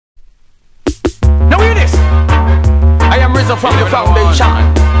from the foundation.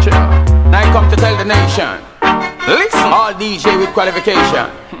 Now I come to tell the nation. Listen, all DJ with qualification.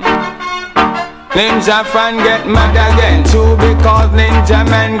 Ninja fan get mad again, too, because ninja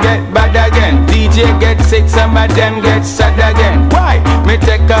man get bad again. DJ get sick, some of them get sad again. Why? Me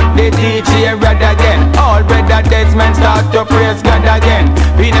take up the DJ rad again. All brother dead men start to praise God again.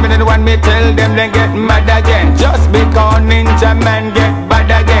 We never the one me tell them they get mad again. Just because ninja man get bad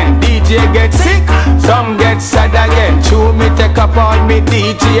again. DJ get sick, some get sad again. True, me take up all me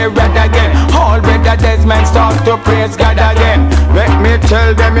DJ rad again. All brother dead men start to praise God again. Let me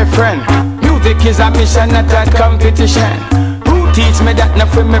tell them, my friend, music is a mission, not a competition. Who teach me that? Not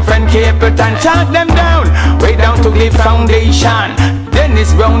for my friend Capleton. Chant them down, way down to the foundation.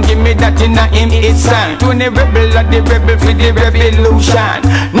 Dennis Brown give me that in a him it's song. To the rebel or the rebel for the revolution.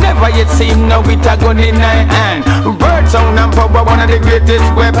 Never yet seen no with a gun in my hand. Bird sound and power, one of the greatest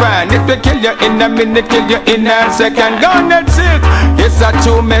weapon. It will kill you in a minute, kill you in a second. Gun that's it. It's a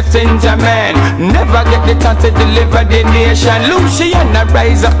true messenger man. Never get the chance to deliver the nation. Luciana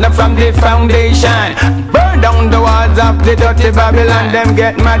rise up now from the foundation. Burn down the walls of the dirty Babylon. Them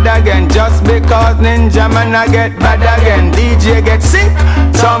get mad again just because ninja man I get bad again. DJ get sick,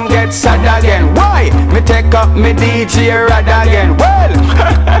 some get sad again. Why? Me take up me DJ rad again. Well,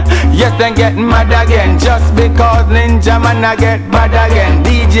 yes, then get mad again just because ninja man I get bad again.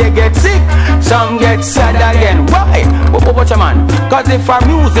 DJ get sick, some get sad again. Why? Watch a man. Cause if for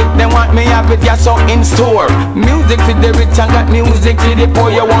music, they want me have it, yeah, so in store. Music for the rich and got music for the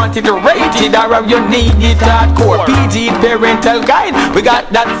poor. You want it rated or you need it hardcore. PG parental guide, we got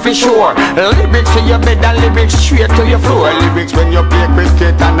that for sure. Lyrics for your bed and lyrics straight to your floor. Lyrics when you play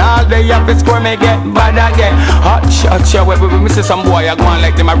cricket and all day you have to score, me get bad again. Hot shot, we see some boy I go on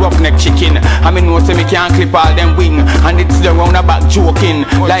like them a roughneck chicken. I mean, no say me can't clip all them wing, and it's the roundabout joking.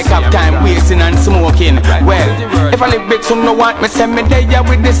 Like have time wasting and smoking. Well, if I lyrics who no want me send me there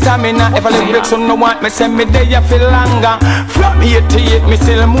with the stamina. If I lyrics who no want me send me there feel longer. From 8 to 8 me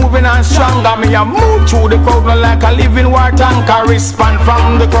still moving and stronger. Me a move through the crowd like a living war tanker. Respond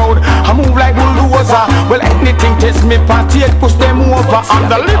from the crowd, I move like bulldozer. Well, anything test me party, push them over. I'm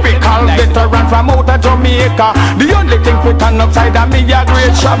the lyrical veteran from out of Jamaica. The only thing fit on upside of me a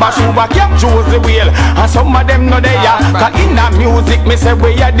great shabba shuba can't choose the wheel. And some of them know they are. Cause in the music me say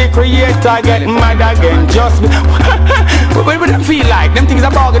we are the creator. Get mad again just what do them feel like? Them things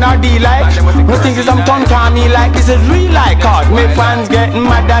are bargain or deal like? No things is some tongue call me like this is real like. Cause me fans get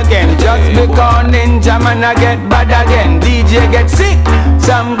mad again just because ninja man I get bad again. DJ get sick,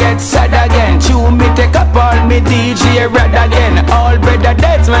 some get sad again. Chew me take up all me DJ rad again. All brother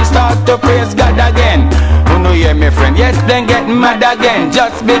dead men start to praise God again. You know yeah my friend, yes then get mad again.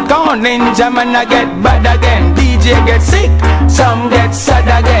 Just because ninja man I get bad again. DJ get sick, some get sad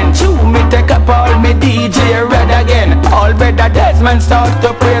again. Chew me take up all me DJ rad again. All brother dead men start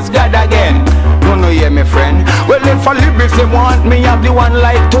to praise God again. You know yeah my friend. Well if for lyrics they want me have the one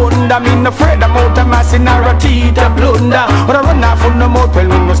like thunder. Me no afraid I'm out of mass in a teeth a plunder. When I run off on the mouth well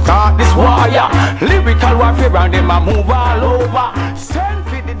we must start this war, yeah. Lyrical warfare and them a move all over.